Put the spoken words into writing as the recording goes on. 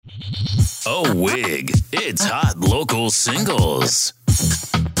A wig. It's Hot Local Singles.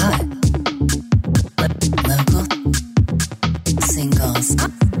 Hot Local Singles.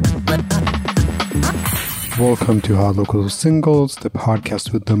 Welcome to Hot Local Singles, the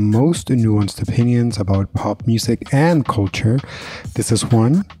podcast with the most nuanced opinions about pop music and culture. This is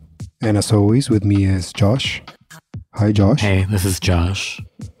Juan, and as always, with me is Josh. Hi, Josh. Hey, this is Josh.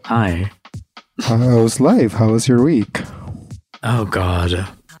 Hi. How's life? How was your week? Oh, God.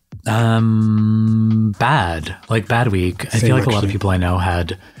 Bad. Like, bad week. I feel like a lot of people I know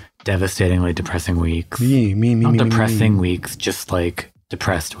had devastatingly depressing weeks. Not depressing weeks, just like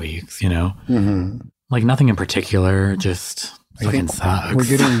depressed weeks, you know? Mm-hmm. Like nothing in particular, just fucking sucks. We're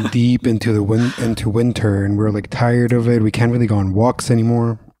getting deep into winter, and we're like tired of it. We can't really go on walks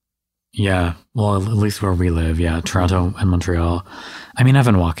anymore. Yeah. Well, at least where we live. Yeah. Toronto and Montreal. I mean, I've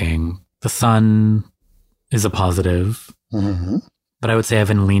been walking. The sun is a positive. Mm-hmm. But I would say I've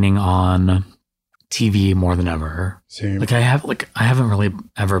been leaning on TV more than ever. Same. I haven't really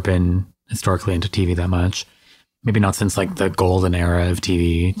ever been historically into TV that much. Maybe not since like the golden era of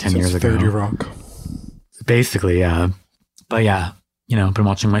TV 10 years ago. 30 Rock. Basically, yeah. But yeah, you know, been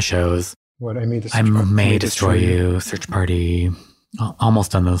watching my shows. What I May Destroy You, Search Party.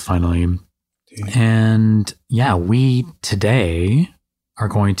 Almost done those finally. Damn. And yeah, we today are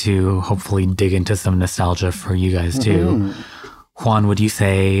going to hopefully dig into some nostalgia for you guys too. Mm-hmm. Juan, would you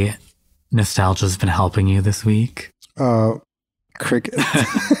say nostalgia's been helping you this week? Cricket.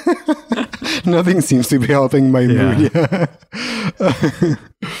 Nothing seems to be helping my mood. Yeah.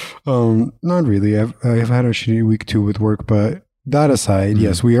 Not really. I've had a shitty week too with work, but that aside,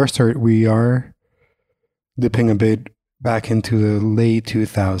 yes, we are dipping a bit back into the late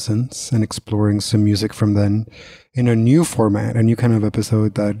 2000s and exploring some music from then in a new format, a new kind of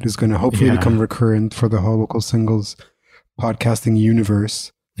episode that is going to hopefully become recurrent for the whole Local Singles podcasting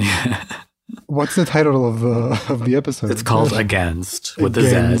universe. What's the title of the episode? It's called Against with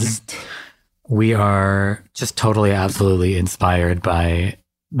the Z. We are just totally, absolutely inspired by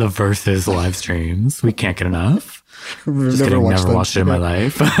the Versus live streams. We can't get enough. Never watched it in my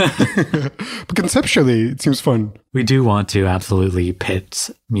life. But conceptually, it seems fun. We do want to absolutely pit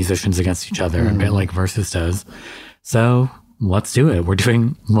musicians against each other, a bit like Versus does. So let's do it. We're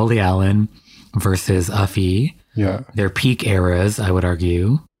doing Lily Allen versus Uffie. Yeah. Their peak eras, I would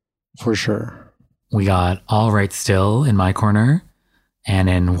argue. For sure. We got All Right Still in my corner. And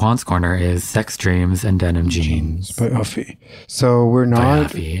in Juan's corner is Sex Dreams and Denim Jeans by Uffie. So we're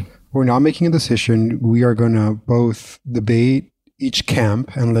not making a decision. We are going to both debate each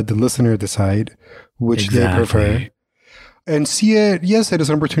camp and let the listener decide which they prefer. And see it, yes, it is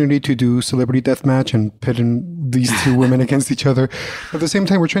an opportunity to do celebrity deathmatch and pit in these two women against each other. But at the same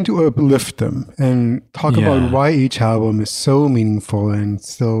time, we're trying to uplift them and talk about why each album is so meaningful, and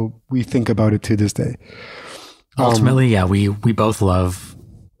still we think about it to this day. Ultimately, we both love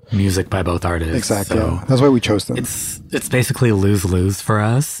music by both artists. Exactly. So yeah. That's why we chose them. It's basically lose-lose for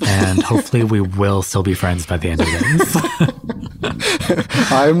us, and hopefully we will still be friends by the end of this.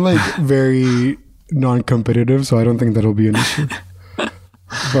 I'm like very non-competitive, so I don't think that'll be an issue.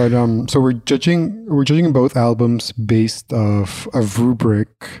 But so we're judging both albums based off a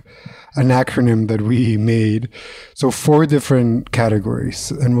rubric, an acronym that we made. So 4 different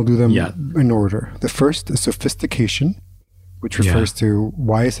categories, and we'll do them in order. The first is sophistication, which refers to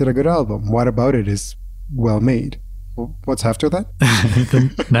why is it a good album? What about it is well made? Well, what's after that?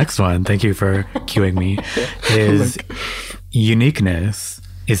 The next one, thank you for cueing me, is uniqueness.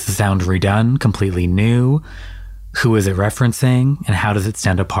 Is the sound redone, completely new? Who is it referencing? And how does it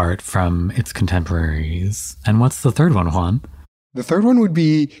stand apart from its contemporaries? And what's the third one, Juan? The third one would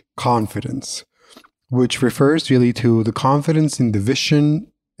be confidence, which refers really to the confidence in the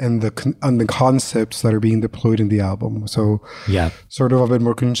vision and the concepts that are being deployed in the album. So sort of a bit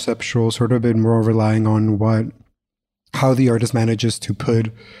more conceptual, sort of a bit more relying on how the artist manages to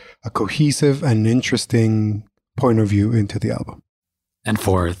put a cohesive and interesting point of view into the album. And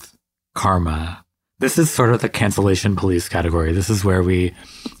fourth, karma. This is sort of the cancellation police category. This is where we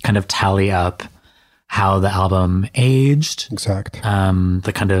kind of tally up how the album aged. Exact.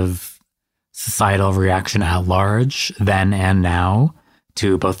 The kind of societal reaction at large then and now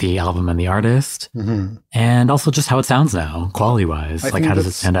to both the album and the artist. Mm-hmm. And also just how it sounds now, quality-wise. Like, how does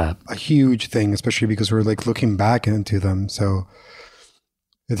it stand up? A huge thing, especially because we're like looking back into them. So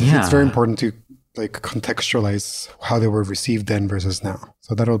it's very important to like contextualize how they were received then versus now.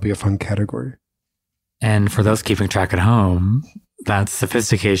 So that'll be a fun category. And for those keeping track at home, that's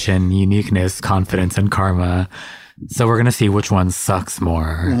sophistication, uniqueness, confidence, and karma. So we're going to see which one sucks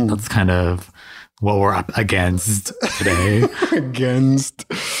more. That's kind of what we're up against today. Against.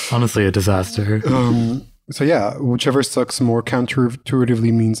 Honestly, a disaster. So yeah, whichever sucks more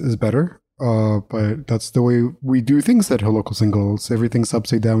counterintuitively means is better. But that's the way we do things at Local Singles. Everything's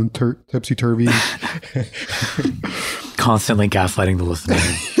upside down, topsy-turvy. Constantly gaslighting the listener.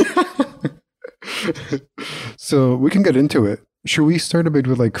 So we can get into it. Should we start a bit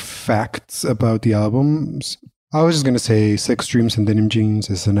with like facts about the albums? I was just going to say Sex Dreams and Denim Jeans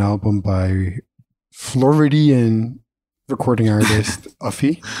is an album by Floridian recording artist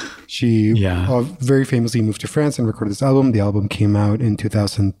Uffie. She very famously moved to France and recorded this album. The album came out in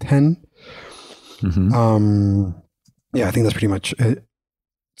 2010. Mm-hmm. Yeah, I think that's pretty much it.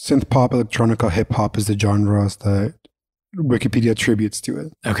 Synth pop, electronica, hip hop is the genres that Wikipedia attributes to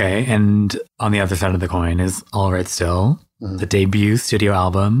it. Okay, and on the other side of the coin is All Right Still, the debut studio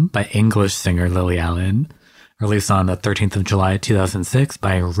album by English singer Lily Allen, released on the 13th of July 2006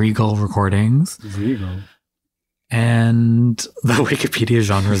 by Regal Recordings. Regal. And the Wikipedia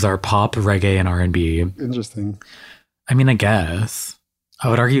genres are pop, reggae, and R&B. Interesting. I mean, I guess. I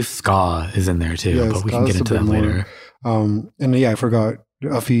would argue ska is in there too, but we can get into that later. And yeah, I forgot.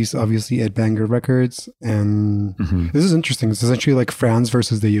 Uffie's obviously at Banger Records. And this is interesting. It's essentially like France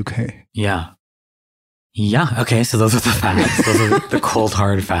versus the UK. Yeah. Yeah. Okay. So those are the facts. Those are the cold,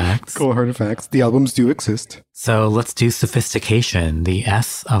 hard facts. Cold, hard facts. The albums do exist. So let's do sophistication, the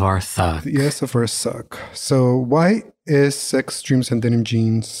S of our suck. The S of our suck. So why is Sex, Dreams, and Denim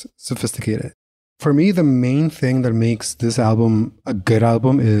Jeans sophisticated? For me, the main thing that makes this album a good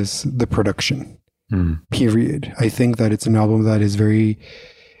album is the production. Period. I think that it's an album that is very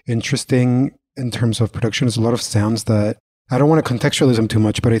interesting in terms of production. There's a lot of sounds that I don't want to contextualize them too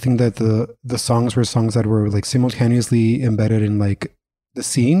much, but I think that the songs were songs that were like simultaneously embedded in like the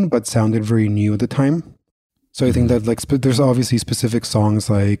scene, but sounded very new at the time. So I think that like there's obviously specific songs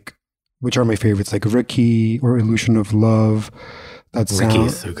like, which are my favorites, like Ricky or Illusion of Love. Ricky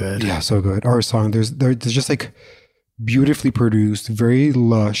is so good. Yeah, so good. Our song, there's just like beautifully produced, very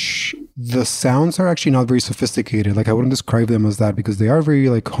lush. The sounds are actually not very sophisticated. Like I wouldn't describe them as that because they are very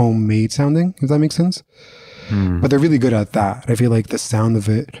like homemade sounding, if that makes sense. But they're really good at that. I feel like the sound of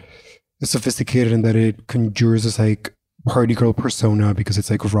it is sophisticated in that it conjures this like party girl persona because it's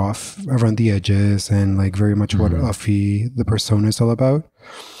like rough around the edges and like very much what Uffie, the persona, is all about.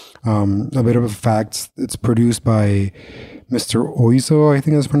 A bit of a fact, it's produced by Mr. Oizo, I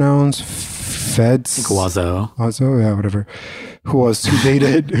think it's pronounced. Feds. Guazo. Oizo, yeah, whatever. Who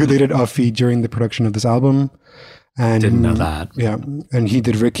dated Uffie during the production of this album. And didn't know that. Yeah. And he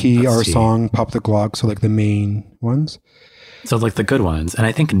did Ricky, Our Song, Pop the Glock, so like the main ones. So like the good ones. And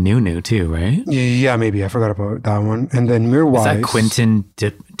I think Nunu too, right? Yeah, maybe. I forgot about that one. And then Mirwise. Is that Quentin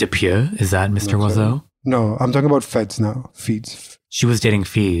Depieux? Is that Mr. Wazo? No, I'm talking about Feds now. Feeds. She was dating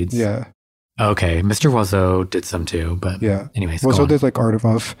Feeds. Yeah. Okay. Mr. Wazo did some too, but yeah. Anyways, Wazo did like Art of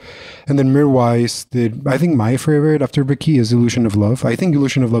Off. And then Mirwise did, I think my favorite after Ricky is Illusion of Love. I think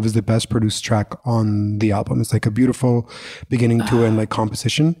Illusion of Love is the best produced track on the album. It's like a beautiful beginning to end like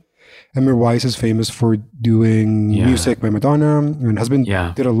composition. And Mirwise is famous for doing music by Madonna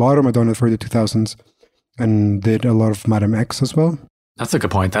and did a lot of Madonna for the 2000s and did a lot of Madame X as well. That's a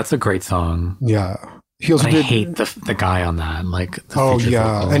good point. That's a great song. Yeah. He also I hate the guy on that. Like, and I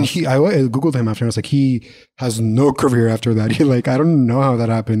Googled him after and I was like, he has no career after that. He like, I don't know how that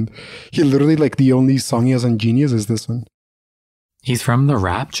happened. He literally like the only song he has on Genius is this one. He's from The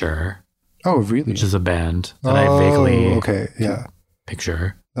Rapture. Oh, really? Which is a band that I vaguely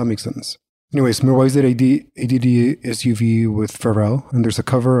picture. That makes sense. Anyways, Mirwise did ADD SUV with Pharrell, and there's a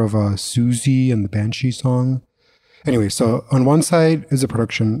cover of Susie and the Banshee song. Anyway, so on one side is the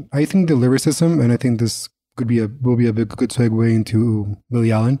production. I think the lyricism, and I think this will be a good segue into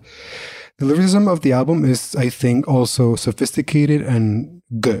Lily Allen. The lyricism of the album is, I think, also sophisticated and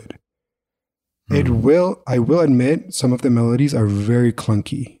good. I will admit, some of the melodies are very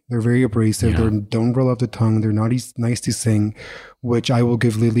clunky. They're very abrasive. They don't roll off the tongue. They're not nice to sing, which I will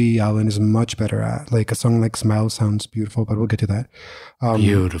give Lily Allen is much better at. Like a song like Smile sounds beautiful, but we'll get to that.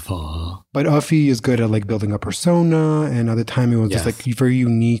 Beautiful. But Uffie is good at like building a persona. And at the time it was just like a very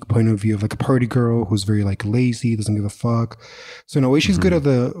unique point of view of like a party girl who's very like lazy, doesn't give a fuck. So in a way she's good at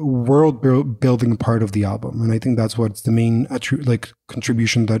the world building part of the album. And I think that's what's the main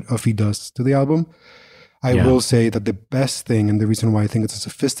contribution that Uffie does to the album. I will say that the best thing and the reason why I think it's a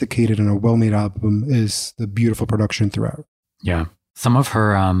sophisticated and a well-made album is the beautiful production throughout. Yeah. Some of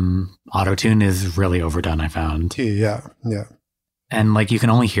her auto-tune is really overdone, I found. Yeah. And like you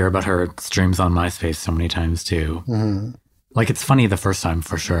can only hear about her streams on MySpace so many times too. Like it's funny the first time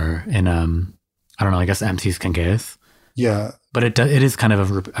for sure in I don't know, I guess MC's Can Guess. Yeah. But it is kind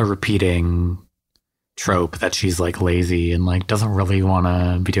of a repeating trope that she's like lazy and like doesn't really want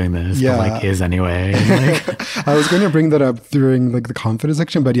to be doing this, Yeah. but like is anyway. And, like, I was going to bring that up during like the confidence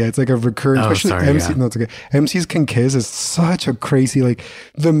section, but yeah, it's like a recurrent, Oh, especially sorry, MC. yeah. No, it's okay. MC's Can Kiss is such a crazy, like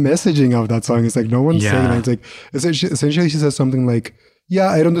the messaging of that song is like no one's saying Yeah. that. It's like essentially she says something like, yeah,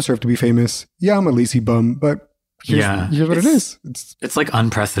 I don't deserve to be famous. Yeah, I'm a lazy bum, but here's what it is. it's like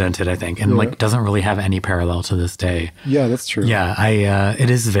unprecedented, I think, and Yeah. like doesn't really have any parallel to this day. Yeah, that's true. Yeah, it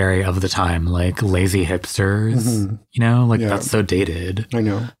is very of the time, like lazy hipsters, you know, like Yeah. that's so dated. I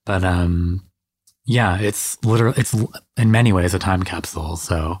know. But yeah, it's in many ways a time capsule.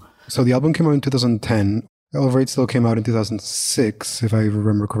 So So the album came out in 2010. Elevate still came out in 2006, if I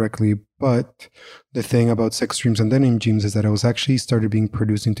remember correctly. But the thing about Sex Dreams and Denim Jeans is that it was actually started being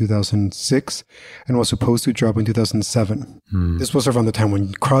produced in 2006 and was supposed to drop in 2007. This was around the time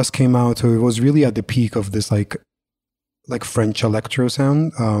when Cross came out, so it was really at the peak of this like French electro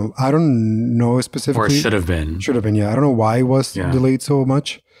sound. I don't know specifically. or it should have been. Should have been, yeah. I don't know why it was Yeah. delayed so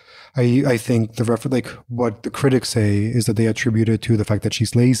much. I think what the critics say is that they attribute it to the fact that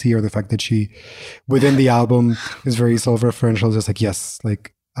she's lazy or the fact that she, within the album, is very self-referential. Just like, yes,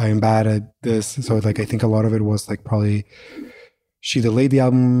 like I am bad at this. So like I think a lot of it was like probably she delayed the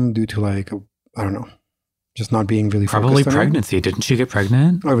album due to like I don't know, just not being really Probably focused on it. pregnancy. Didn't she get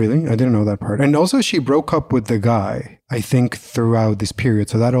pregnant? Oh, really? I didn't know that part. And also, she broke up with the guy, I think, throughout this period.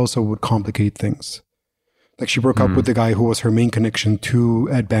 So that also would complicate things. Like, she broke up with the guy who was her main connection to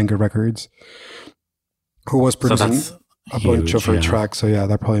Ed Banger Records, who was producing that's a bunch of huge, her yeah. tracks. So, yeah,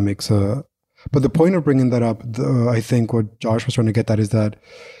 that probably makes a. But the point of bringing that up, I think what Josh was trying to get at is that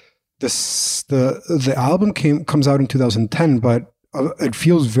the album comes out in 2010, but it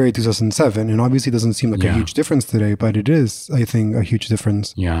feels very 2007, and obviously doesn't seem like a Yeah. huge difference today, but it is, I think, a huge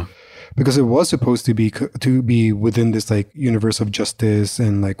difference Yeah. because it was supposed to be within this like universe of justice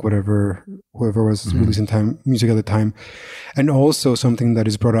and like whoever was releasing music at the time, and also something that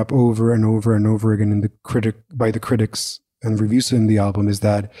is brought up over and over and over again by the critics and reviews in the album is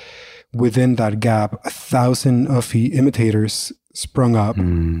that within that gap, 1,000 Uffie imitators sprung up,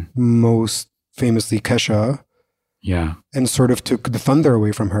 most famously Kesha, Yeah. and sort of took the thunder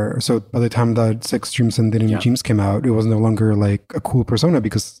away from her. So by the time that Sex Dreams and Denim Jeans came out, it was no longer like a cool persona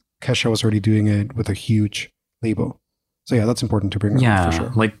because Kesha was already doing it with a huge label. So yeah, that's important to bring up Yeah. for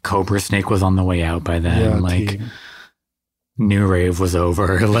sure. Like Cobra Snake was on the way out by then. Yeah, like T. New Rave was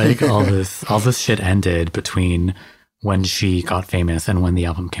over. Like all this shit ended between when she got famous and when the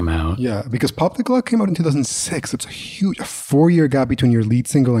album came out. Yeah, because Pop the Glock came out in 2006. It's a 4-year gap between your lead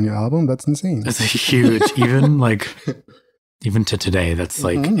single and your album. That's insane. It's a huge, even to today, that's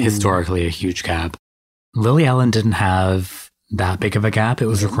like historically a huge gap. Lily Allen didn't have that big of a gap. It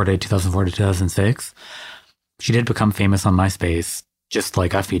was recorded 2004 to 2006. She did become famous on MySpace, just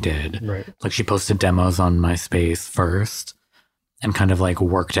like Uffie did. Right. Like she posted demos on MySpace first and kind of like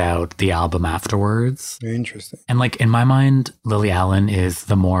worked out the album afterwards. Very interesting. And like in my mind, Lily Allen is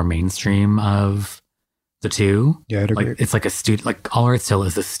the more mainstream of the two. Yeah, I'd agree. Like it's like a studio, like All Right Still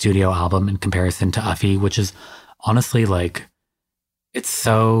is a studio album in comparison to Uffie, which is honestly like it's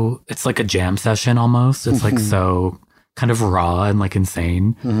like a jam session almost. It's like so kind of raw and like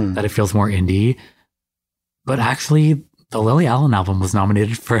insane that it feels more indie. But actually, the Lily Allen album was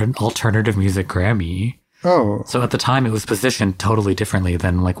nominated for an alternative music Grammy. Oh, So at the time, it was positioned totally differently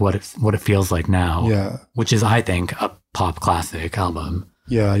than like what it feels like now. yeah. Which is, I think, a pop classic album.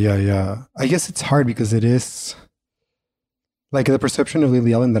 Yeah. I guess it's hard because it is like the perception of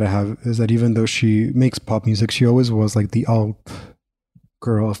Lily Allen that I have is that even though she makes pop music, she always was like the alt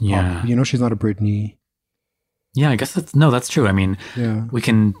girl of pop. Yeah. You know, she's not a Britney. Yeah, I guess that's true. I mean, Yeah. we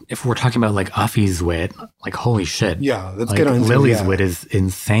can, if we're talking about like Uffie's wit, like holy shit. Yeah. Let's Like, get on Lily's wit is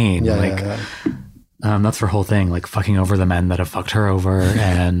insane. Yeah, like, that's her whole thing, like fucking over the men that have fucked her over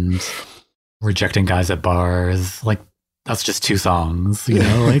and rejecting guys at bars. Like, that's just 2 songs, you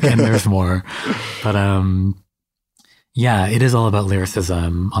know, like, and there's more. But, yeah, it is all about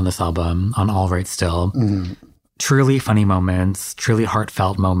lyricism on this album, on All Right Still. Truly funny moments, truly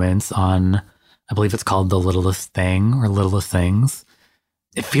heartfelt moments on, I believe it's called The Littlest Thing or Littlest Things.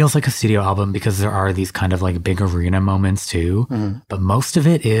 It feels like a studio album because there are these kind of like big arena moments too, but most of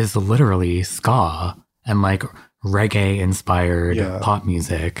it is literally ska and like reggae inspired Yeah. pop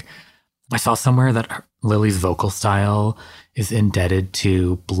music. I saw somewhere that Lily's vocal style is indebted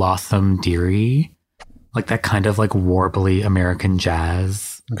to Blossom Dearie, like that kind of like warbly American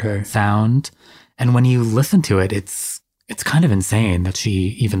jazz Okay. sound. And when you listen to it, it's kind of insane that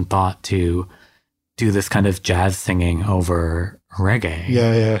she even thought to do this kind of jazz singing over reggae.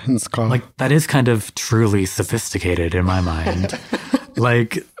 Yeah. And Scott. Like that is kind of truly sophisticated in my mind.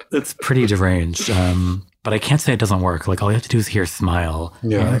 Like It's pretty deranged. But I can't say it doesn't work. Like all you have to do is hear Smile.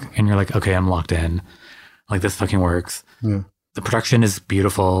 Yeah. And you're like, okay, I'm locked in. Like this fucking works. Yeah. The production is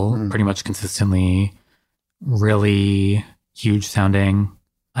beautiful, pretty much consistently, really huge sounding.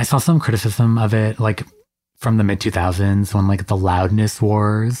 I saw some criticism of it, like from the mid 2000s when like the loudness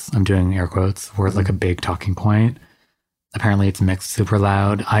wars, I'm doing air quotes, were like a big talking point. Apparently it's mixed super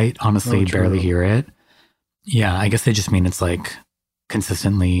loud. I honestly barely hear it. Yeah, I guess they just mean it's like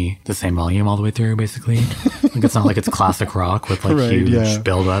consistently the same volume all the way through, basically. Like it's not like it's classic rock with like huge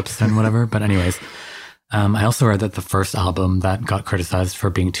buildups and whatever. But anyways, I also read that the first album that got criticized for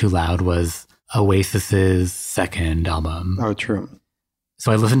being too loud was Oasis's second album. Oh, true.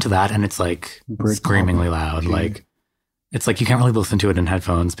 So I listened to that and it's like screamingly loud. Okay. Like it's like you can't really listen to it in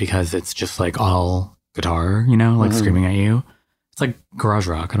headphones because it's just like all guitar, you know, like screaming at you. It's like garage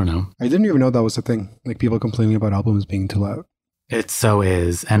rock. I don't know. I didn't even know that was a thing. Like people complaining about albums being too loud. It so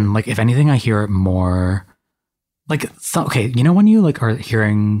is. And like if anything, I hear it more like, so, okay, you know when you like are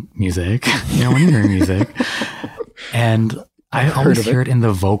hearing music, and I always hear it in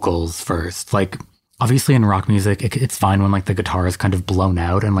the vocals first. Like obviously in rock music, it's fine when like the guitar is kind of blown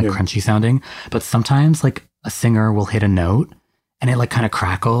out and like crunchy sounding, but sometimes like a singer will hit a note and it like kind of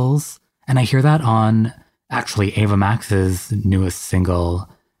crackles. And I hear that on actually Ava Max's newest single,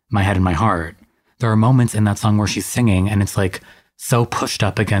 My Head and My Heart. There are moments in that song where she's singing and it's like so pushed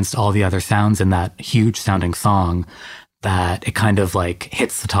up against all the other sounds in that huge sounding song that it kind of like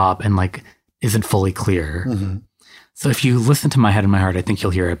hits the top and like isn't fully clear. So if you listen to My Head and My Heart, I think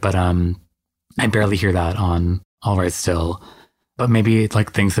you'll hear it. But I barely hear that on All Right Still. But maybe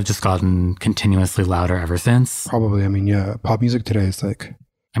like things have just gotten continuously louder ever since. Probably. I mean, yeah, pop music today is like...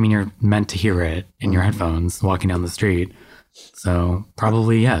 I mean, you're meant to hear it in your headphones walking down the street. So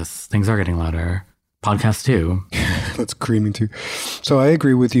probably, yes, things are getting louder. Podcasts too. That's creaming too. So I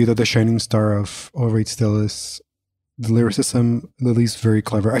agree with you that the shining star of All Right Still is the lyricism. Lily's very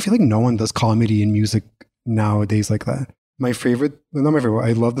clever. I feel like no one does comedy in music nowadays like that. My favorite, not my favorite,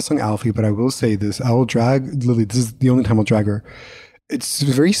 I love the song Alfie, but I will say this. I will drag Lily. This is the only time I'll drag her. It's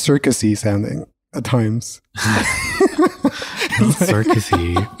very circusy sounding at times.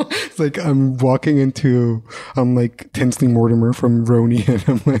 Circusy. It's like I'm walking into, I'm like Tinsley Mortimer from Roni, and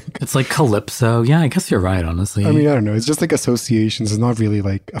I'm like... It's like Calypso. Yeah, I guess you're right, honestly. I mean, I don't know. It's just like associations. It's not really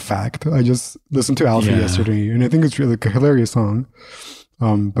like a fact. I just listened to Alfie yesterday, and I think it's really like a hilarious song.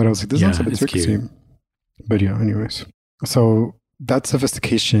 But I was like, this sounds a bit circusy. Cute. But yeah, anyways. So that's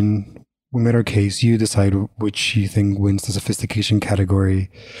sophistication. We made our case. You decide which you think wins the sophistication category.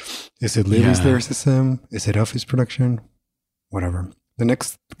 Is it Lily's lyricism? Is it Alfie's production? Whatever. The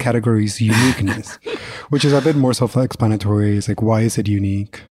next category is uniqueness, which is a bit more self-explanatory. It's like, why is it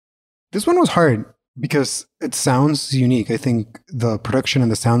unique? This one was hard because it sounds unique. I think the production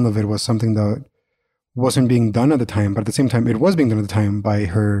and the sound of it was something that wasn't being done at the time, but at the same time, it was being done at the time by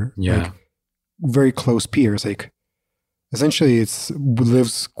her like, very close peers. Like, essentially, it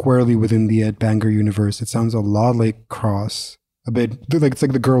lives squarely within the Ed Banger universe. It sounds a lot like Cross, a bit like it's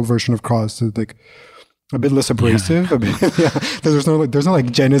like the girl version of Cross. So like a bit less abrasive. A bit, there's no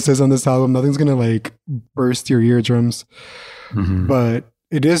like Genesis on this album. Nothing's gonna like burst your eardrums, but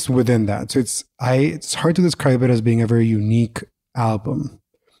it is within that. So it's hard to describe it as being a very unique album.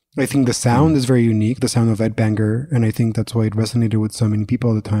 I think the sound is very unique, the sound of Ed Banger, and I think that's why it resonated with so many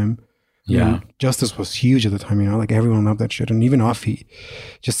people at the time. Yeah. And Justice was huge at the time, you know, like everyone loved that shit. And even Offie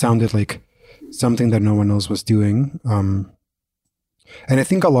just sounded like something that no one else was doing. And I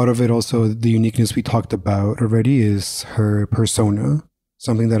think a lot of it also, the uniqueness we talked about already is her persona,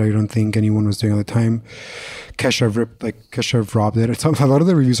 something that I don't think anyone was doing at the time. Kesha robbed it. A lot of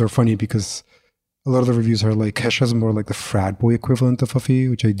the reviews are funny because a lot of the reviews are like, Kesha's more like the frat boy equivalent of Offie,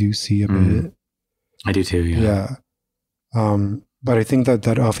 which I do see a bit. I do too, yeah. But I think that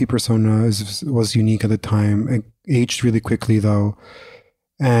Offie persona was unique at the time. It aged really quickly though.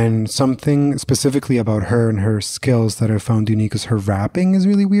 And something specifically about her and her skills that I found unique is her rapping is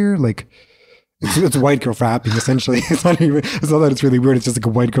really weird. Like it's white girl rapping essentially. It's not that it's really weird. It's just like a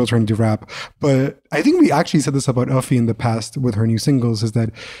white girl trying to rap. But I think we actually said this about Offie in the past with her new singles is that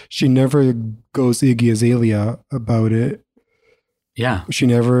she never goes Iggy Azalea about it. Yeah. She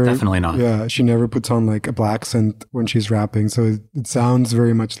never... Definitely not. Yeah. She never puts on like a black accent when she's rapping. So it sounds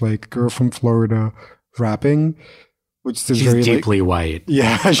very much like girl from Florida rapping, which is she's very deeply white.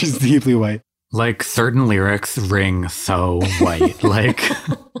 Yeah, she's deeply white. Like certain lyrics ring so white, like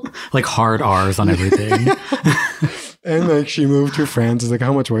hard R's on everything. And like she moved to France. It's like,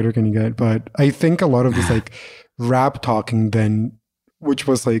 how much whiter can you get? But I think a lot of this like rap talking then, which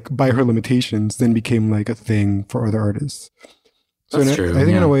was like by her limitations, then became like a thing for other artists. So That's true, I think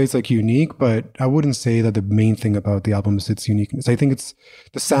in yeah. a way it's like unique, but I wouldn't say that the main thing about the album is its uniqueness. I think it's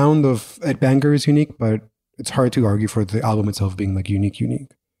the sound of Ed Banger is unique, but it's hard to argue for the album itself being like unique.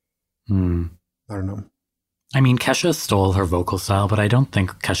 Hmm. I don't know. I mean, Kesha stole her vocal style, but I don't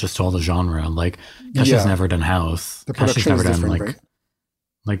think Kesha stole the genre. Like, Kesha's Yeah. never done house. The Kesha's production is never done different,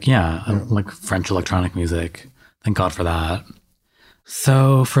 like, right? like French electronic music. Thank God for that.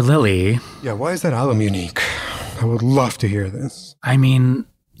 So for Lily, Yeah, why is that album unique? I would love to hear this. I mean,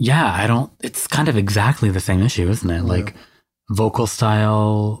 yeah, it's kind of exactly the same issue, isn't it? Like vocal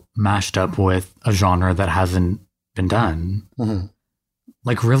style mashed up with a genre that hasn't been done. Mhm.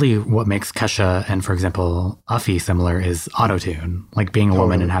 Like really what makes Kesha and, for example, Uffy similar is autotune, like being a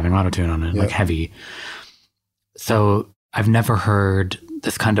woman Totally. and having autotune on it, like Yeah. heavy. So I've never heard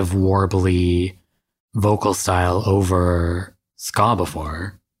this kind of warbly vocal style over ska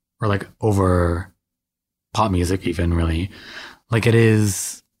before, or like over pop music even, really. Like it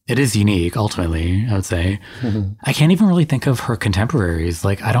is unique ultimately, I would say. Mhm. I can't even really think of her contemporaries.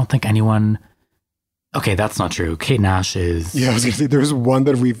 Like I don't think anyone. Okay, that's not true. Kate Nash is. Yeah, I was going to say, there's one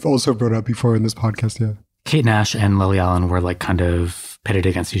that we've also brought up before in this podcast, yeah. Kate Nash and Lily Allen were like kind of pitted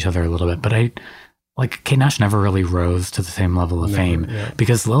against each other a little bit, but Kate Nash never really rose to the same level of fame yeah.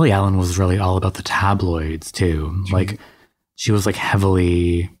 because Lily Allen was really all about the tabloids too. Like she was like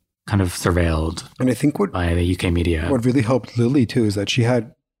heavily kind of surveilled And I think by the UK media. what really helped Lily too is that she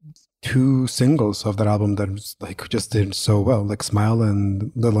had 2 singles of that album that was like just did so well, like Smile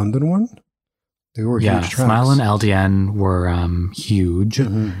and the London one. They were Yeah, huge tracks. Smile and LDN were huge.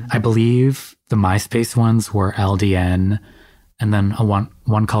 Mhm. I believe the MySpace ones were LDN, and then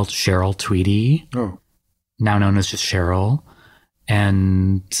one called Cheryl Tweedy, Oh, now known as just Cheryl.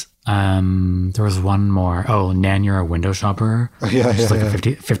 And there was one more. Oh, Nan, You're a Window Shopper. yeah, Which is yeah, like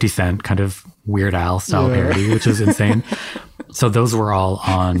yeah. a 50 Cent kind of Weird Al style Yeah. parody, which is insane. So those were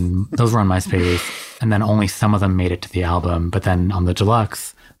on MySpace, and then only some of them made it to the album. But then on the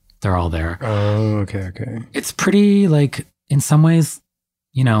deluxe, they're all there. Oh, okay. It's pretty, like, in some ways,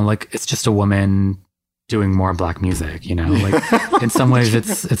 you know, like it's just a woman doing more black music, you know, like in some ways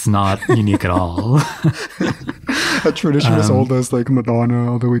it's not unique at all. A tradition as old as like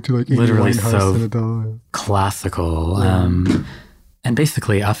Madonna all the way to like Amy Literally Winehouse so and Adele. Classical. And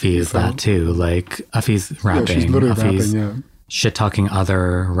basically Uffy is that too. Like Uffy's Yeah, rapping, she's literally Uffy's rapping, yeah. shit talking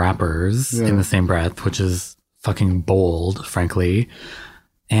other rappers Yeah. in the same breath, which is fucking bold, frankly.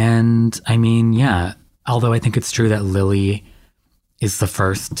 And I mean, yeah, although I think it's true that Lily is the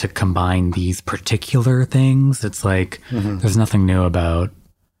first to combine these particular things, it's like there's nothing new about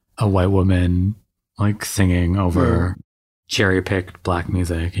a white woman like singing over cherry picked black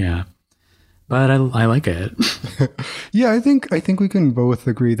music. Yeah. But I like it. Yeah, I think we can both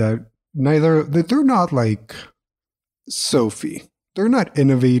agree that that they're not like Sophie. They're not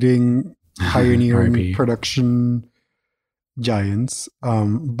innovating, pioneering R.I.P. production giants.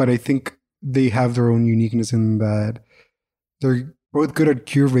 But I think they have their own uniqueness in that they're both good at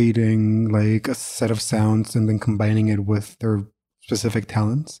curating like a set of sounds and then combining it with their specific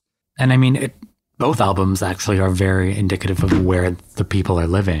talents. And I mean, both albums actually are very indicative of where the people are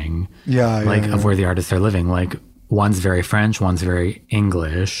living. Yeah, Like yeah, of where the artists are living. Like one's very French, one's very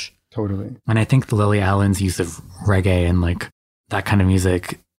English. totally. And I think the Lily Allen's use of reggae and like that kind of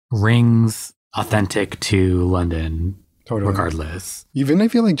music rings authentic to London Totally. regardless. Even I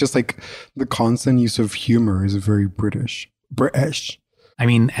feel like just like the constant use of humor is very British. I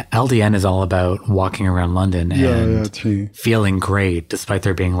mean, LDN is all about walking around London and too. feeling great despite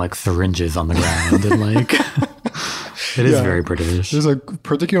there being like syringes on the ground and like it is Yeah. very British. There's a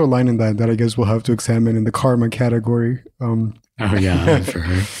particular line in that I guess we'll have to examine in the karma category. Oh yeah, I'm sure.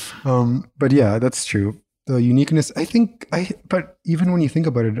 But yeah, that's true. The uniqueness, but even when you think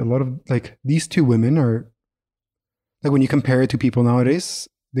about it, a lot of like these 2 women are like when you compare it to people nowadays,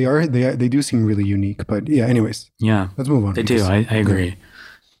 they do seem really unique. But yeah, anyways, Yeah, let's move on. they do. because I agree.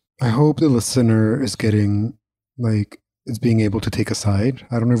 I hope the listener is getting like is being able to take a side.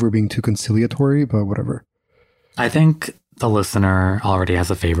 I don't know if we're being too conciliatory, but whatever. I think the listener already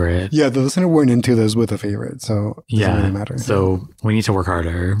has a favorite. Yeah, the listener went into this with a favorite, so it doesn't really matter. So we need to work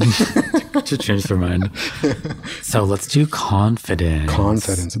harder to change their mind. So let's do confidence.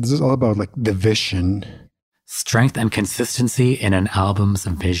 Confidence. This is all about like the vision. Strength and consistency in an album's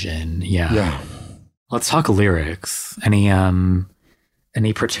vision. Yeah. Yeah. Let's talk lyrics.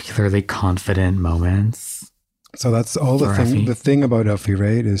 Any particularly confident moments? So that's all the For thing. Effie. The thing about Effie,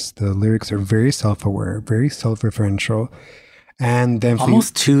 right, is the lyrics are very self-aware, very self-referential, and then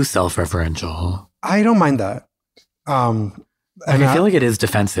Almost too self-referential. I don't mind that. Like, I feel like it is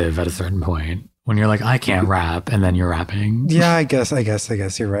defensive at a certain point. when you're like, I can't rap, and then you're rapping. Yeah, I guess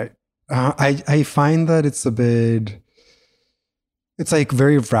you're right. I find that it's a bit, it's like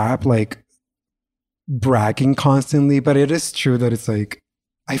very rap, like bragging constantly, but it is true that it's like,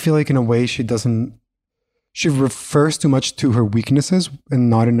 I feel like in a way she refers too much to her weaknesses and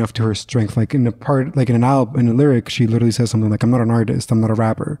not enough to her strength. Like in a part, like in an album, in a lyric, she literally says something like, I'm not an artist, I'm not a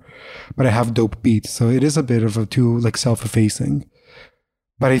rapper, but I have dope beats. So it is a bit of a too like self-effacing.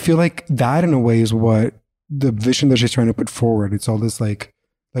 But I feel like that in a way is what the vision that she's trying to put forward. It's all this like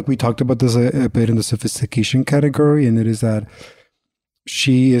we talked about this a bit in the sophistication category. And it is that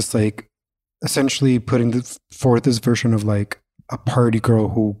she is like essentially putting forth this version of like a party girl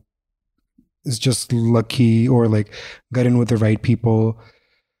who is just lucky or like got in with the right people.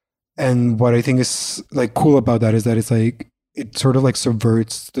 And what I think is like cool about that is that it's like, it sort of like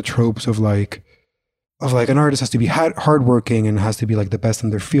subverts the tropes of like an artist has to be hardworking and has to be like the best in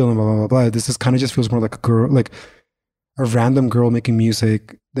their field and blah, blah, blah, blah. This is kind of just feels more like a girl, like a random girl making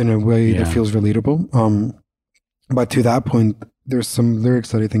music in a way that feels relatable. But to that point, there's some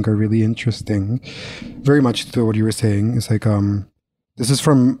lyrics that I think are really interesting. Very much to what you were saying. It's like, this is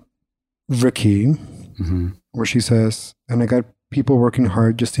from Ricky, where she says, and I got people working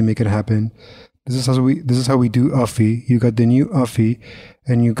hard just to make it happen. This is how we do Uffy. You got the new Uffy,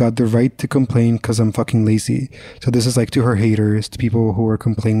 and you got the right to complain because I'm fucking lazy. So this is like to her haters, to people who are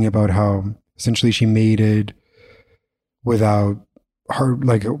complaining about how essentially she made it without hard,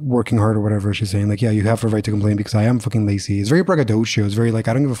 like working hard or whatever. She's saying like, yeah, you have a right to complain because I am fucking lazy. It's very braggadocio. It's very like,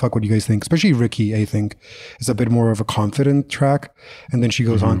 I don't give a fuck what you guys think. Especially Ricky, I think, is a bit more of a confident track. And then she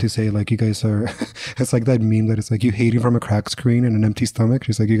goes on to say like, you guys are, it's like that meme that it's like you hating from a crack screen and an empty stomach.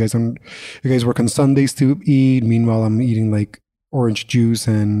 She's like, you guys work on Sundays to eat. Meanwhile, I'm eating like orange juice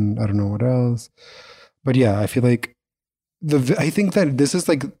and I don't know what else. But yeah, I feel like I think that this is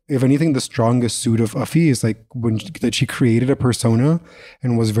like, if anything, the strongest suit of Uffy is like that she created a persona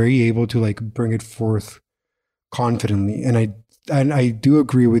and was very able to like bring it forth confidently. And I do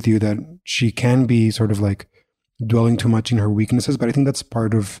agree with you that she can be sort of like dwelling too much in her weaknesses, but I think that's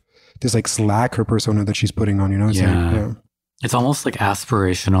part of this like slacker persona that she's putting on, you know? It's like, it's almost like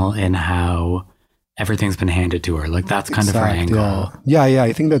aspirational in how everything's been handed to her. Like that's kind of her angle. Yeah,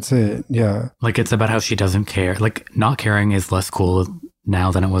 I think that's it. Yeah. Like it's about how she doesn't care. Like not caring is less cool now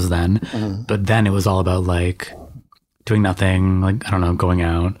than it was then. But then it was all about like doing nothing, like, I don't know, going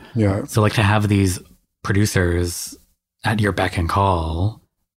out. Yeah. So like to have these producers at your beck and call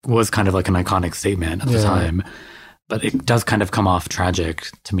was kind of like an iconic statement at the time. But it does kind of come off tragic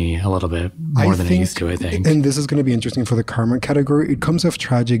to me a little bit more than it used to, I think. And this is going to be interesting for the karma category. It comes off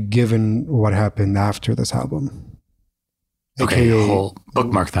tragic given what happened after this album. Okay, whole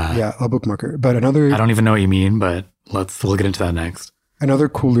bookmark that. Yeah, I'll bookmark it. But another... I don't even know what you mean, but we'll get into that next. Another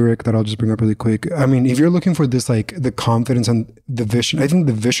cool lyric that I'll just bring up really quick. I mean, if you're looking for this, like the confidence and the vision, I think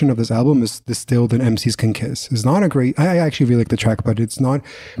the vision of this album is distilled in MCs Can Kiss. It's not a great, I actually really like the track, but it's not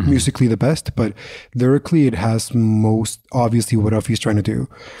musically the best, but lyrically it has most obviously what Uffy's trying to do.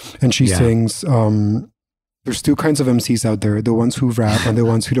 And she sings, there's two kinds of MCs out there, the ones who rap and the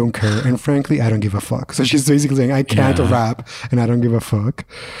ones who don't care. And frankly, I don't give a fuck. So she's basically saying, I can't rap and I don't give a fuck.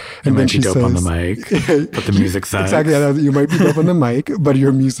 And then she says, on the mic, but the music sucks. Exactly. You might be dope on the mic, but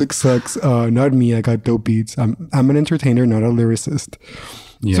your music sucks. Not me. I got dope beats. I'm an entertainer, not a lyricist.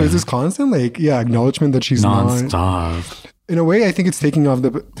 Yeah. So it's this constant, like, acknowledgement that she's non-stop. In a way, I think it's taking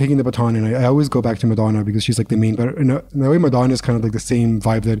the baton, and I always go back to Madonna because she's like the main. But in a way, Madonna is kind of like the same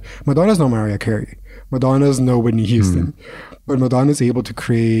vibe that Madonna's no Mariah Carey, Madonna's no Whitney Houston, but Madonna is able to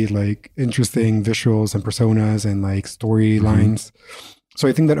create like interesting visuals and personas and like storylines. So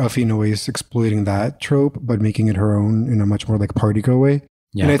I think that Uffy in a way is exploiting that trope, but making it her own in a much more like party girl way.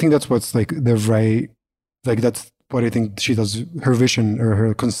 Yeah. And I think that's what's like the right, like that's what I think she does, her vision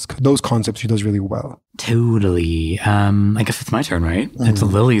or those concepts she does really well. Totally. I guess it's my turn, right? It's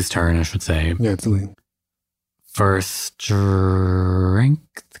Lily's turn, I should say. Yeah, it's Lily. For strength,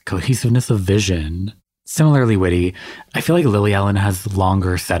 cohesiveness of vision. Similarly witty. I feel like Lily Allen has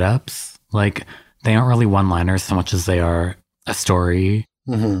longer setups. Like they aren't really one-liners so much as they are a story.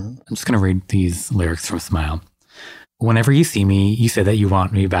 I'm just going to read these lyrics from Smile. Whenever you see me, you say that you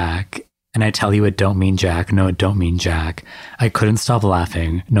want me back. And I tell you it don't mean Jack. No, it don't mean Jack. I couldn't stop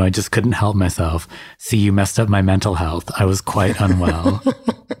laughing. No, I just couldn't help myself. See, you messed up my mental health. I was quite unwell.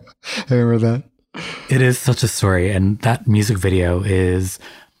 I remember that. It is such a story. And that music video is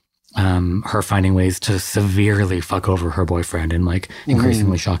her finding ways to severely fuck over her boyfriend in like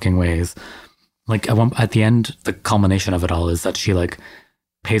increasingly shocking ways. Like at the end, the culmination of it all is that she like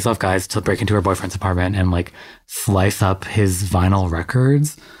pays off guys to break into her boyfriend's apartment and like slice up his vinyl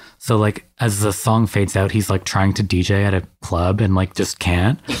records So like as the song fades out, he's like trying to DJ at a club and like just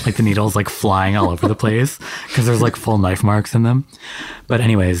can't. Like the needle's like flying all over the place because there's like full knife marks in them. But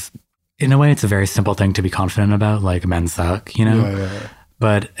anyways, in a way, it's a very simple thing to be confident about. Like men suck, you know? Yeah.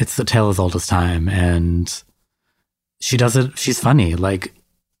 But it's a tale as old as time. And she does it. She's funny. Like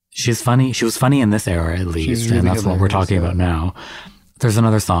she's funny. She was funny in this era at least. Really and that's what we're hilarious, talking about now. There's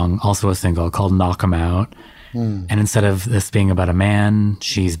another song, also a single called Knock 'Em Out. And instead of this being about a man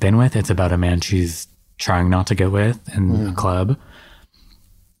she's been with, it's about a man she's trying not to get with in a club.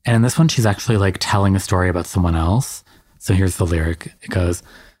 And in this one, she's actually like telling a story about someone else. So here's the lyric. It goes,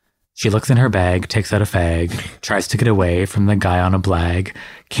 she looks in her bag, takes out a fag, tries to get away from the guy on a blag,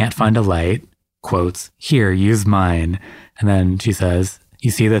 can't find a light, quotes, here, use mine. And then she says,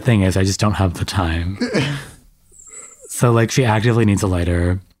 you see, the thing is, I just don't have the time. So like she actively needs a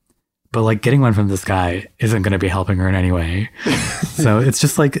lighter. But like getting one from this guy isn't going to be helping her in any way. So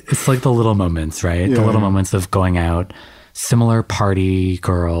it's like the little moments, right? Yeah. The little moments of going out, similar party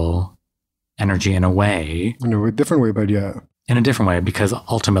girl energy in a way. No, a different way, but yeah. In a different way, because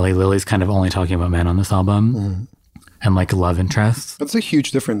ultimately Lily's kind of only talking about men on this album and like love interests. That's a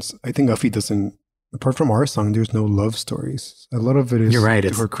huge difference. I think Uffie doesn't, apart from our song, there's no love stories. A lot of it is You're right,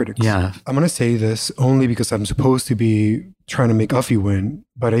 to her critics. Yeah. I'm going to say this only because I'm supposed to be trying to make Uffie win,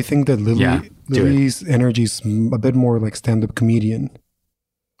 but I think that Lily's energy is a bit more like stand-up comedian.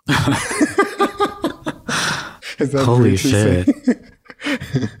 Is that Holy weird to say?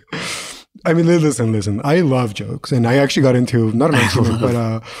 shit. I mean, listen. I love jokes, and I actually got into not an argument, but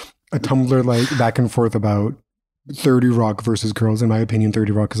a Tumblr like back and forth about 30 Rock versus Girls. In my opinion,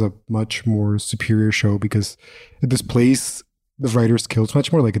 30 Rock is a much more superior show because it displays the writer's skills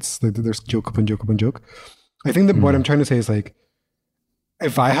much more. Like there's joke upon joke upon joke. I think that what I'm trying to say is like,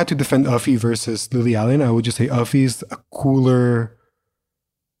 if I had to defend Uffie versus Lily Allen, I would just say Uffie's a cooler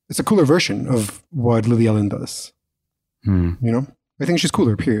version of what Lily Allen does. You know, I think she's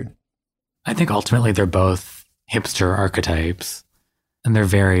cooler, period. I think ultimately they're both hipster archetypes and they're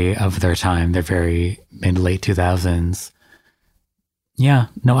very of their time. They're very mid-late 2000s. Yeah,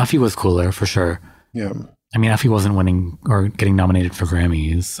 no, Uffie was cooler for sure. Yeah. I mean, Uffie wasn't winning or getting nominated for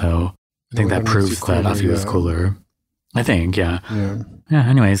Grammys, so I think that proves that Uffie was cooler. I think, yeah. Yeah,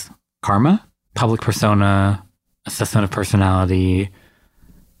 anyways, Karma, public persona, assessment of personality,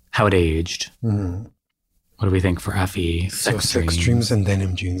 how it aged. What do we think for Uffie? Sex Dreams and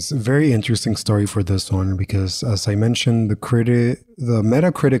Denim Jeans. Very interesting story for this one because, as I mentioned, the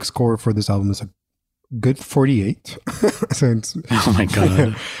Metacritic score for this album is a good 48. So oh my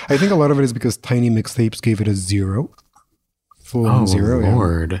God. I think a lot of it is because Tiny Mixtapes gave it a 0. Full 0.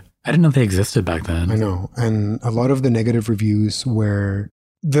 Lord. Yeah. I didn't know they existed back then. I know. And a lot of the negative reviews where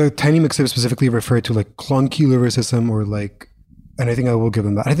the Tiny Mixtape specifically referred to like clunky lyricism or like, and I think I will give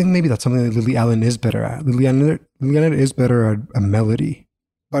them that. I think maybe that's something that Lily Allen is better at. Lily Allen is better at a melody.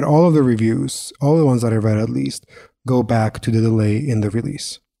 But all of the reviews, all the ones that I read at least, go back to the delay in the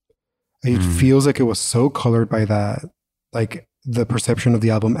release. It feels like it was so colored by that. Like the perception of the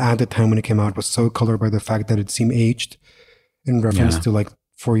album at the time when it came out was so colored by the fact that it seemed aged in reference to like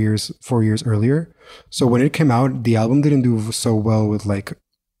 4 years earlier. So when it came out, the album didn't do so well with like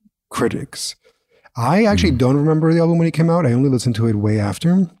critics. I actually don't remember the album when it came out. I only listened to it way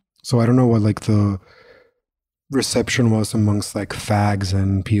after. So I don't know what like the reception was amongst like fags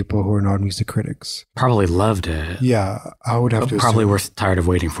and people who are not music critics. Probably loved it. Yeah, I would have to probably assume. were tired of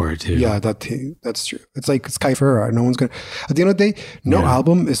waiting for it too. Yeah, that's true. It's like Sky Ferreira. No one's gonna. At the end of the day, no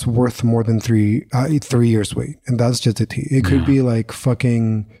album is worth more than 3 years wait, and that's just it. It could be like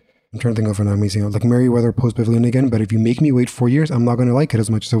fucking. I'm trying to think of an amazing like Merryweather Post Pavilion again. But if you make me wait 4 years, I'm not gonna like it as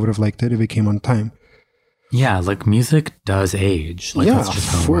much as I would have liked it if it came on time. Yeah, like music does age. Like, yeah, that's just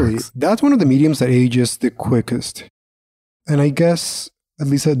how it fully. works. That's one of the mediums that ages the quickest. And I guess, at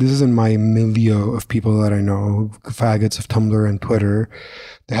least this is in my milieu of people that I know, faggots of Tumblr and Twitter,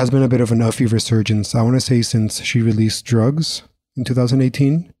 there has been a bit of an Uffie resurgence, I want to say, since she released Drugs in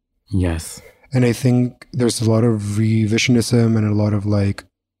 2018. Yes. And I think there's a lot of revisionism and a lot of like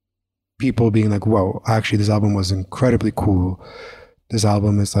people being like, whoa, actually this album was incredibly cool. This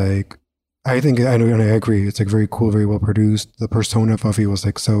album is like, I think, I know, and I agree, it's like very cool, very well produced. The persona of Uffie was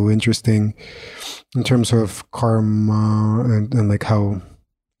like so interesting in terms of Karma and like how,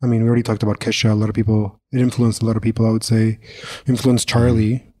 I mean, we already talked about Kesha. A lot of people, it influenced a lot of people, I would say. Influenced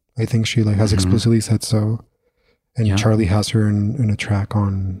Charlie. I think she like has explicitly said so. And Charlie has her in a track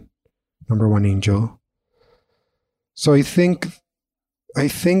on Number One Angel. So I think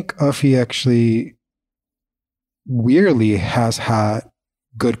Uffie actually weirdly has had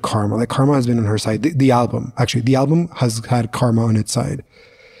good karma. Like karma has been on her side. The album has had karma on its side.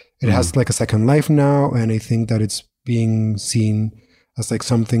 it has like a second life now, and I think that it's being seen as like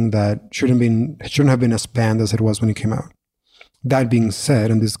something that shouldn't have been as banned as it was when it came out. That being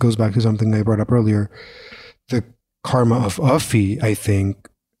said, and this goes back to something I brought up earlier, the karma of Uffie, I think,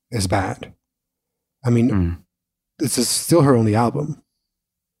 is bad. I mean, this is still her only album.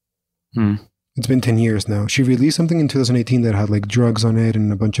 It's been 10 years now. She released something in 2018 that had like drugs on it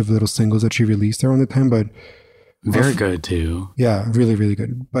and a bunch of little singles that she released around the time, but very good too. Yeah, really, really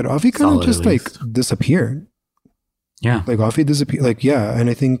good. But Uffie kind of just like disappeared. Yeah. Like Uffie disappeared. Like, yeah. And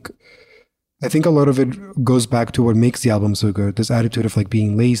I think a lot of it goes back to what makes the album so good. This attitude of like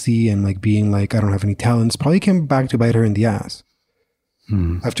being lazy and like being like, I don't have any talents, probably came back to bite her in the ass.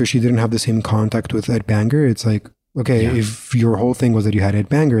 After she didn't have the same contact with Ed Banger, it's like, okay, if your whole thing was that you had Ed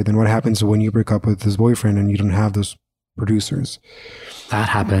Banger, then what happens when you break up with his boyfriend and you don't have those producers? That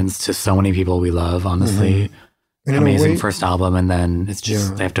happens to so many people we love, honestly. And amazing first album, and then it's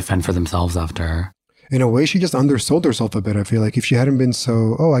just they have to fend for themselves after. In a way, she just undersold herself a bit. I feel like if she hadn't been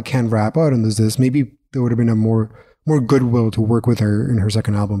so, I can't rap out and there's this, maybe there would have been a more goodwill to work with her in her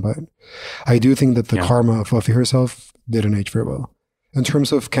second album. But I do think that the karma of Uffie herself didn't age very well. In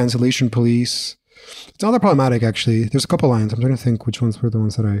terms of Cancellation Police, it's not that problematic, actually. There's a couple lines. I'm trying to think which ones were the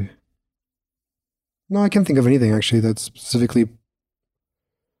ones that I can't think of anything, actually, that specifically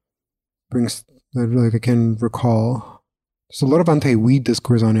brings, that like I can recall. There's a lot of anti-weed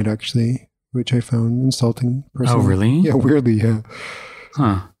discourse on it, actually, which I found insulting personally. Oh, really? Yeah, weirdly, yeah.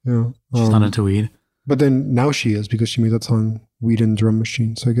 Huh. Yeah. She's not into weed. But then now she is, because she made that song, Weed and Drum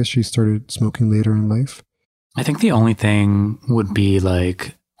Machine. So I guess she started smoking later in life. I think the only thing would be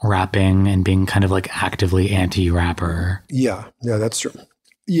like rapping and being kind of like actively anti-rapper. Yeah, that's true.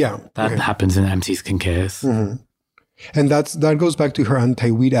 Yeah. That happens in MC's Can Kiss. And that goes back to her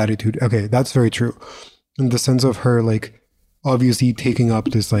anti-weed attitude. Okay, that's very true. In the sense of her like obviously taking up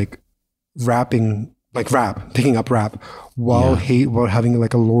this like rapping, like taking up rap while having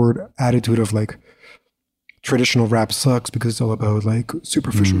like a lord attitude of like traditional rap sucks because it's all about like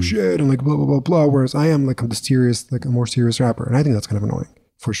superficial shit and like blah blah blah blah, whereas I'm a more serious rapper, and I think that's kind of annoying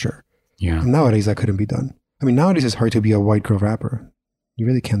for sure. Yeah. And nowadays that couldn't be done. I mean, nowadays it's hard to be a white girl rapper. You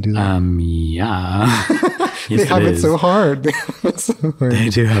really can't do that. Yeah. Yes, they have it so hard. They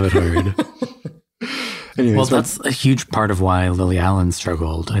do have it hard. Anyways, well, that's a huge part of why Lily Allen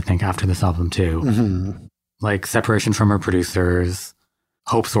struggled, I think, after this album too. Like separation from her producers,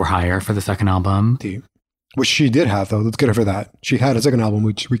 hopes were higher for the second album. Which she did have, though. Let's get her for that. She had a second album,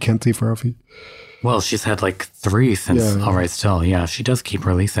 which we can't see for Uffie. Well, she's had like 3 since All Right Still. Yeah, she does keep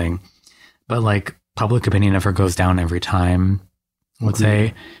releasing. But like public opinion of her goes down every time, I would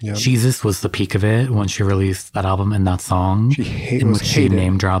say. Yeah. Jesus was the peak of it when she released that album and that song. In which she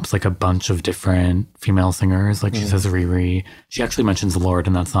name drops like a bunch of different female singers. Like she says Riri. She actually mentions Lorde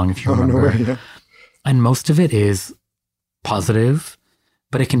in that song, if you remember. No way, And most of it is positive,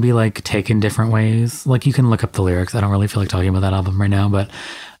 but it can be like taken different ways. Like you can look up the lyrics. I don't really feel like talking about that album right now, but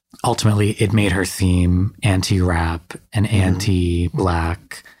ultimately it made her seem anti-rap and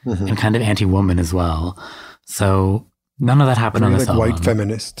anti-black and kind of anti-woman as well. So none of that happened on this album. White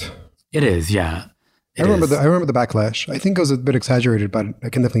feminist. It is, yeah. I remember the backlash. I think it was a bit exaggerated, but I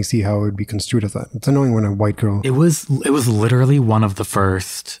can definitely see how it would be construed as that. It's annoying when a white girl. It was literally one of the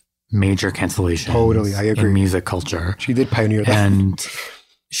first major cancellations. Totally, I agree. In music culture. She did pioneer that. And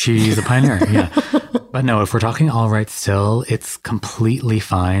she's a pioneer, yeah. But no, if we're talking All Right Still, it's completely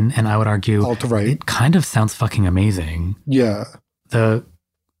fine. And I would argue it kind of sounds fucking amazing. Yeah. The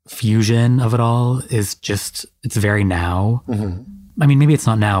fusion of it all is just, it's very now. I mean, maybe it's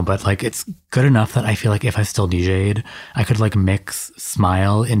not now, but like it's good enough that I feel like if I still DJ'd, I could like mix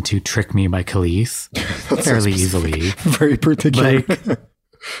Smile into Trick Me by Khalees fairly easily. Very particular. Like,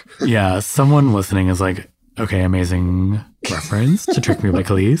 yeah, someone listening is like, okay, amazing reference to Trick Me by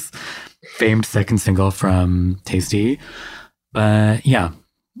Khalees. Famed second single from Tasty. But yeah,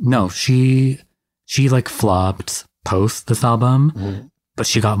 no, she like flopped post this album, but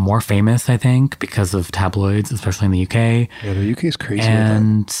she got more famous, I think, because of tabloids, especially in the UK. Yeah, the UK is crazy.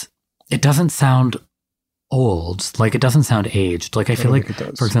 And it doesn't sound old. Like, it doesn't sound aged. Like, I feel like,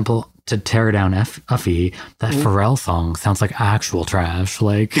 for example, to tear down Uffie, that Pharrell song sounds like actual trash.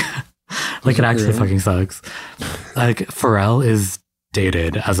 Like, like it actually fucking sucks. Like, Pharrell is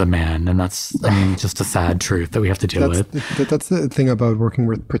dated as a man, and that's, I mean, just a sad truth that we have to deal with. That's the thing about working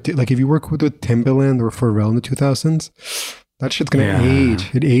with, like, if you work with Timbaland or Pharrell in the 2000s, that shit's gonna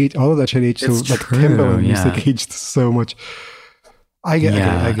age. All of that shit aged. So like Timbaland music aged so much. I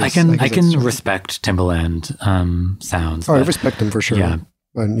can respect Timbaland sounds. Oh, I respect them for sure. Yeah,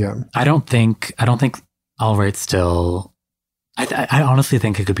 but yeah, I don't think All Right Still I honestly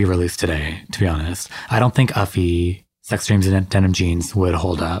think it could be released today, to be honest. I don't think Uffie, Sex Dreams and Denim Jeans would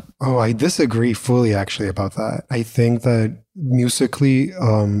hold up. Oh, I disagree fully actually about that. I think that musically,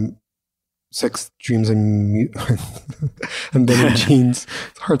 Sex Dreams and Denim Jeans,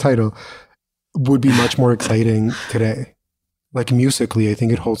 it's a hard title, would be much more exciting today. Like musically, I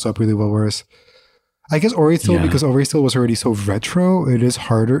think it holds up really well. Whereas I guess Ori Still, because Ori Still was already so retro,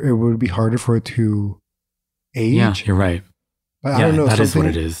 it would be harder for it to age. Yeah, you're right. But I don't know. That is what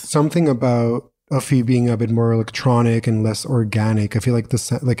it is. Something about Uffie being a bit more electronic and less organic. I feel like I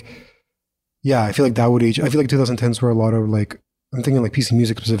feel like that would age. I feel like 2010s were a lot of like, I'm thinking like PC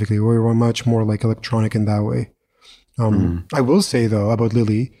music specifically, where we were much more like electronic in that way. I will say though about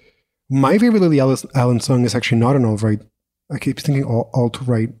Lily, my favorite Lily Allen song is actually not an alt-right. I keep thinking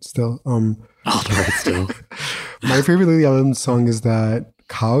alt-right still. Alt-right still. My favorite Lily Allen song is that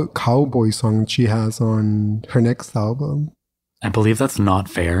cowboy song she has on her next album. I believe that's Not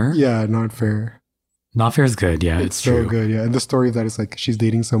Fair. Yeah, Not Fair. Not Fair is good. Yeah, it's so true. Good. Yeah, and the story of that is like she's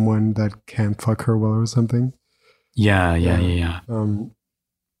dating someone that can't fuck her well or something. Yeah.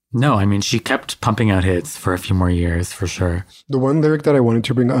 No, I mean she kept pumping out hits for a few more years for sure. The one lyric that I wanted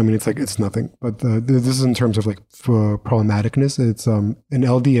to bring, I mean, it's nothing, but this is in terms of like for problematicness. It's an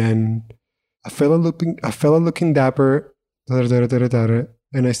LDN, a fella looking dapper,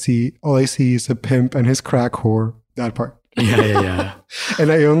 and all I see is a pimp and his crack whore. That part. Yeah.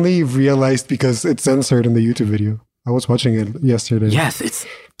 And I only realized because it's censored in the YouTube video. I was watching it yesterday. Yes, it's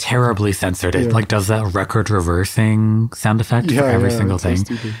terribly censored. It like does that record reversing sound effect for every single thing.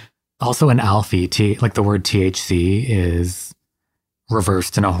 So also in Alfie, like the word THC is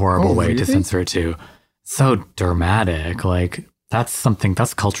reversed in a horrible way to censor it too. So dramatic. Like that's something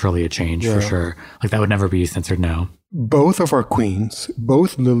that's culturally a change for sure. Like that would never be censored now. Both of our queens,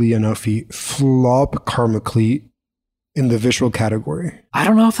 both Lily and Uffie, flop karmically in the visual category. I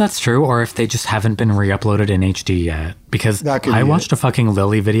don't know if that's true or if they just haven't been re-uploaded in HD yet. Because I watched a fucking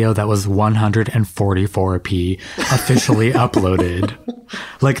Lily video that was 144p officially uploaded.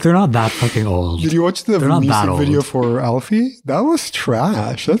 Like they're not that fucking old. Did you watch the music video for Alfie? That was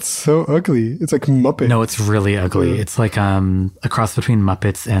trash. That's so ugly. It's like Muppet. No, it's really ugly. It's like a cross between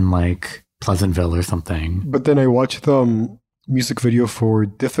Muppets and like Pleasantville or something. But then I watched the music video for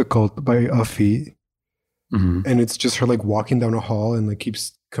Difficult by Uffie. Mm-hmm. And it's just her like walking down a hall and like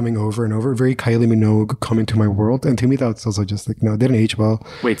keeps coming over and over. Very Kylie Minogue, Come Into My World. And to me, that's also just like, no, it didn't age well.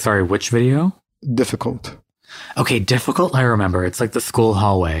 Wait, sorry, which video? Difficult. Okay, Difficult, I remember. It's like the school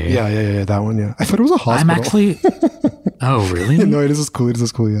hallway. Yeah, that one, yeah. I thought it was a hospital. I'm actually... Oh, really? No, it is a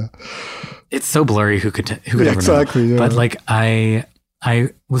school, yeah. It's so blurry, who could ever exactly, know? Yeah. But like, I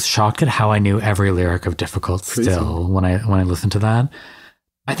was shocked at how I knew every lyric of Difficult still when I listened to that.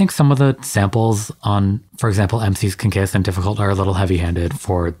 I think some of the samples on, for example, MCs Can Kiss and Difficult are a little heavy-handed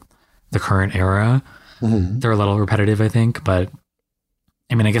for the current era. Mm-hmm. They're a little repetitive, I think, but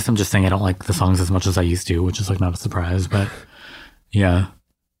I mean, I guess I'm just saying I don't like the songs as much as I used to, which is like not a surprise, but yeah.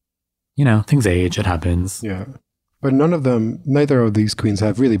 You know, things age, it happens. Yeah. But neither of these queens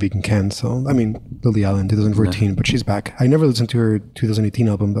have really been canceled. I mean, Lily Allen, 2014, but she's back. I never listened to her 2018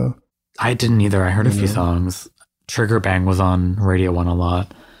 album, though. I didn't either. I heard a few songs. Trigger Bang was on Radio 1 a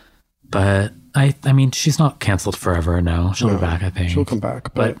lot. But I mean, she's not canceled forever now. She'll be back, I think. She'll come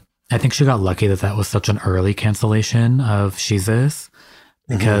back. But I think she got lucky that was such an early cancellation of She's This.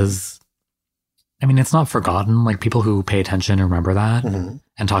 Because, I mean, it's not forgotten. Like, people who pay attention remember that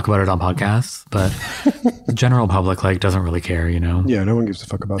and talk about it on podcasts. But the general public, like, doesn't really care, you know? Yeah, no one gives a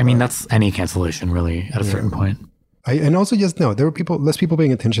fuck about that. I mean, that's any cancellation, really, at a certain point. And also just there were less people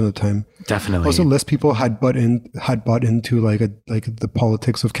paying attention at the time. Definitely. Also, less people had bought into like the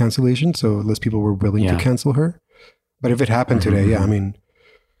politics of cancellation, so less people were willing to cancel her. But if it happened today, I mean,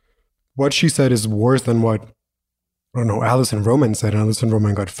 what she said is worse than what I don't know Alison Roman said. And Alison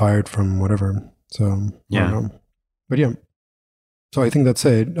Roman got fired from whatever. So I don't know. But yeah. So I think that's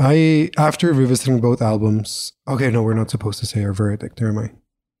it. After revisiting both albums. Okay, no, we're not supposed to say our verdict. Never mind.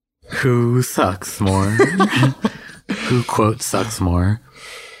 Who sucks more? Who, quote, sucks more?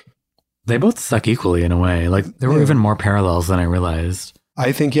 They both suck equally in a way. Like, there were even more parallels than I realized.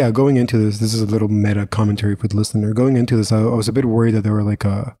 I think, going into this is a little meta commentary for the listener. Going into this, I was a bit worried that they were like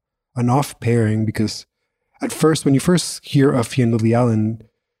an off pairing because at first, when you first hear Uffie and Lily Allen,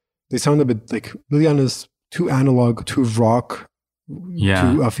 they sound a bit like Lily Allen is too analog, too rock, to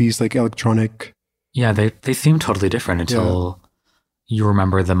Uffie's like electronic. Yeah, they seem totally different until you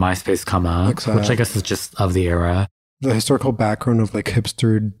remember the MySpace come up, which I guess is just of the era. The historical background of like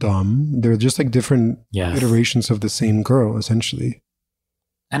hipster dumb. They're just like different iterations of the same girl, essentially.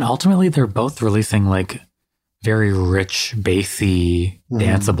 And ultimately, they're both releasing like very rich, bassy,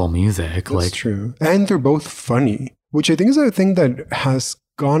 danceable music. That's true. And they're both funny, which I think is a thing that has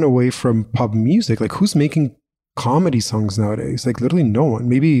gone away from pop music. Like, who's making comedy songs nowadays? Like, literally no one.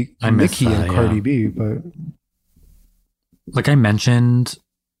 Maybe Nicki and Cardi B, but... Like I mentioned,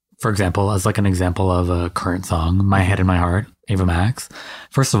 for example, as like an example of a current song, My Head and My Heart, Ava Max.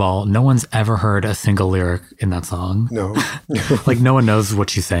 First of all, no one's ever heard a single lyric in that song. No. Like, no one knows what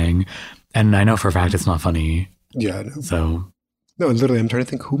she's saying. And I know for a fact it's not funny. Yeah, no. So... No, literally, I'm trying to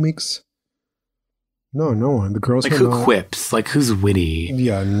think who makes... No one. The girls like, are who not... quips? Like, who's witty?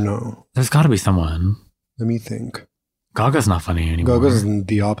 Yeah, no. There's got to be someone. Let me think. Gaga's not funny anymore. Gaga's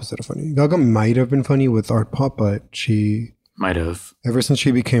the opposite of funny. Gaga might have been funny with art pop, but she... Might have. Ever since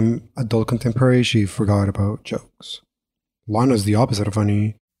she became adult contemporary, she forgot about jokes. Lana's the opposite of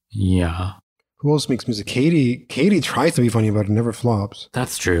funny. Yeah. Who else makes music? Katie tries to be funny, but it never flops.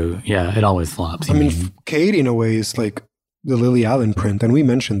 That's true. Yeah, it always flops. I mean, Katie in a way is like the Lily Allen print, and we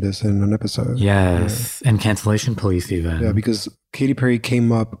mentioned this in an episode. Yes, and Cancellation Police even. Yeah, because Katy Perry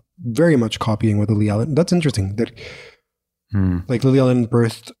came up very much copying what Lily Allen. That's interesting. That like Lily Allen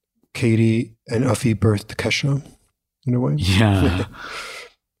birthed Katie, and Uffy birthed Kesha in a way. Yeah.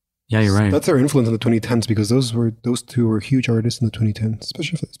 Yeah, you're right. That's their influence in the 2010s because those two were huge artists in the 2010s,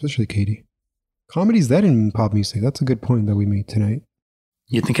 especially Katie. Comedy's dead in pop music. That's a good point that we made tonight.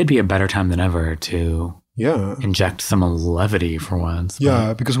 You'd think it'd be a better time than ever to inject some levity for once.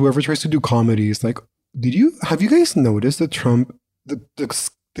 Yeah, because whoever tries to do comedy is like, have you guys noticed that Trump, the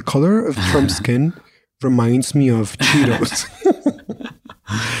color of Trump's skin reminds me of Cheetos?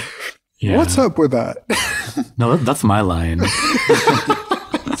 Yeah. What's up with that? No, that's my line.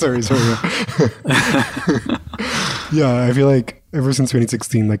 sorry. Yeah, I feel like ever since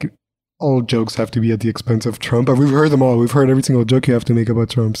 2016, like all jokes have to be at the expense of Trump. But we've heard them all. We've heard every single joke you have to make about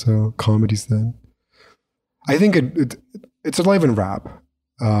Trump. So comedy's then. I think it's alive in rap.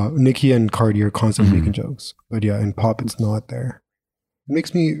 Nicki and Cardi are constantly making jokes. But yeah, in pop, it's not there. It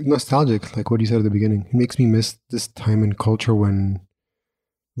makes me nostalgic, like what you said at the beginning. It makes me miss this time in culture when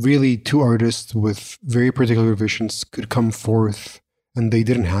really two artists with very particular visions could come forth and they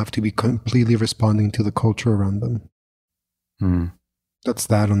didn't have to be completely responding to the culture around them. That's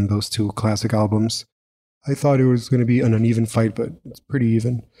that on those two classic albums. I thought it was going to be an uneven fight, but it's pretty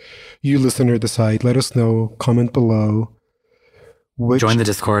even. You listener decide. Let us know. Comment below. Join the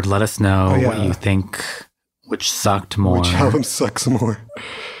Discord. Let us know what you think. Which sucked more. Which album sucks more.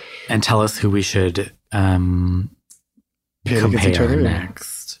 And tell us who we should Pit against each compare other.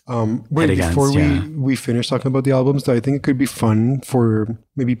 next. Before we finish talking about the albums, I think it could be fun for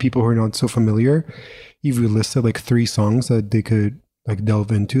maybe people who are not so familiar if we listed like 3 songs that they could like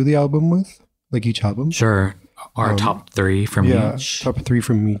delve into the album with, like each album. Sure. Our top 3 from each. Top 3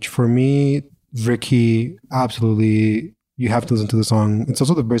 from each. For me, Ricky, absolutely. You have to listen to the song. It's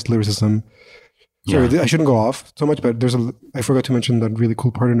also the best lyricism. Sorry, I shouldn't go off so much, but I forgot to mention that really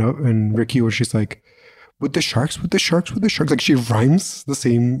cool part in Ricky where she's like, with the sharks. Like she rhymes the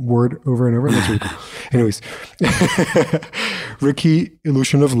same word over and over. That's really cool. Anyways, Ricky,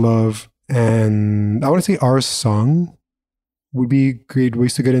 Illusion of Love, and I want to say Our Song would be great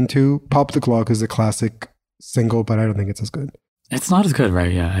ways to get into. Pop the Clock is a classic single, but I don't think it's as good. It's not as good,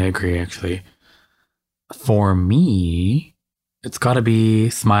 right? Yeah, I agree, actually. For me, it's got to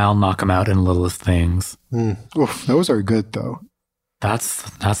be Smile, Knock 'Em Out, and Littlest Things. Oof, those are good, though. That's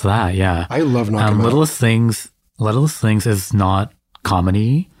that, yeah. I love Knock 'Em Out. Littlest Things is not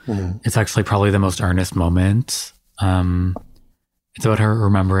comedy. It's actually probably the most earnest moment. It's about her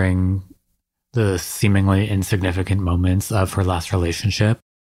remembering the seemingly insignificant moments of her last relationship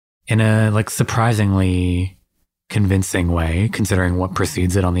in a like surprisingly convincing way, considering what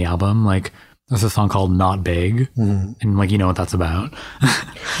precedes it on the album. Like there's a song called Not Big, and like you know what that's about.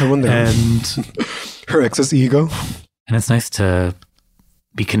 I wonder. And her excess ego. And it's nice to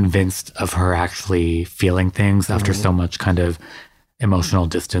be convinced of her actually feeling things after so much kind of emotional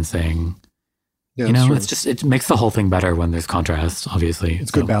distancing. Yeah, you know, true. it's just, it makes the whole thing better when there's contrast, obviously.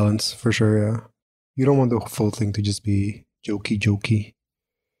 It's good balance for sure, yeah. You don't want the full thing to just be jokey.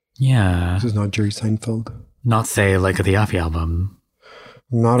 Yeah. This is not Jerry Seinfeld. Not say like the Afi album.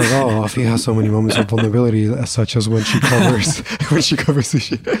 Not at all. Afi has so many moments of vulnerability, such as when she covers the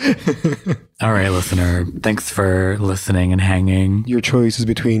shit. All right, listener. Thanks for listening and hanging. Your choice is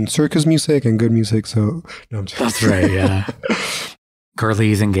between circus music and good music, so no, I'm just That's right, yeah.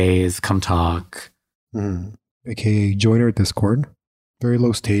 Girlies and gays, come talk. AKA join our Discord. Very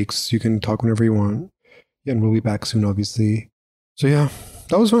low stakes. You can talk whenever you want. Yeah, and we'll be back soon, obviously. So yeah,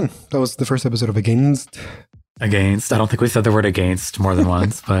 that was fun. That was the first episode of Against. Against. I don't think we said the word against more than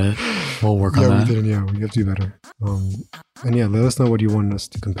once, but we'll work on Yeah, that. we didn't. Yeah, we have to do better. And yeah, let us know what you want us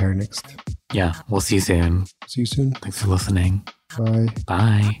to compare next. Yeah, we'll see you soon. See you soon. Thanks for listening. Bye.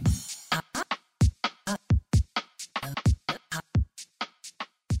 Bye.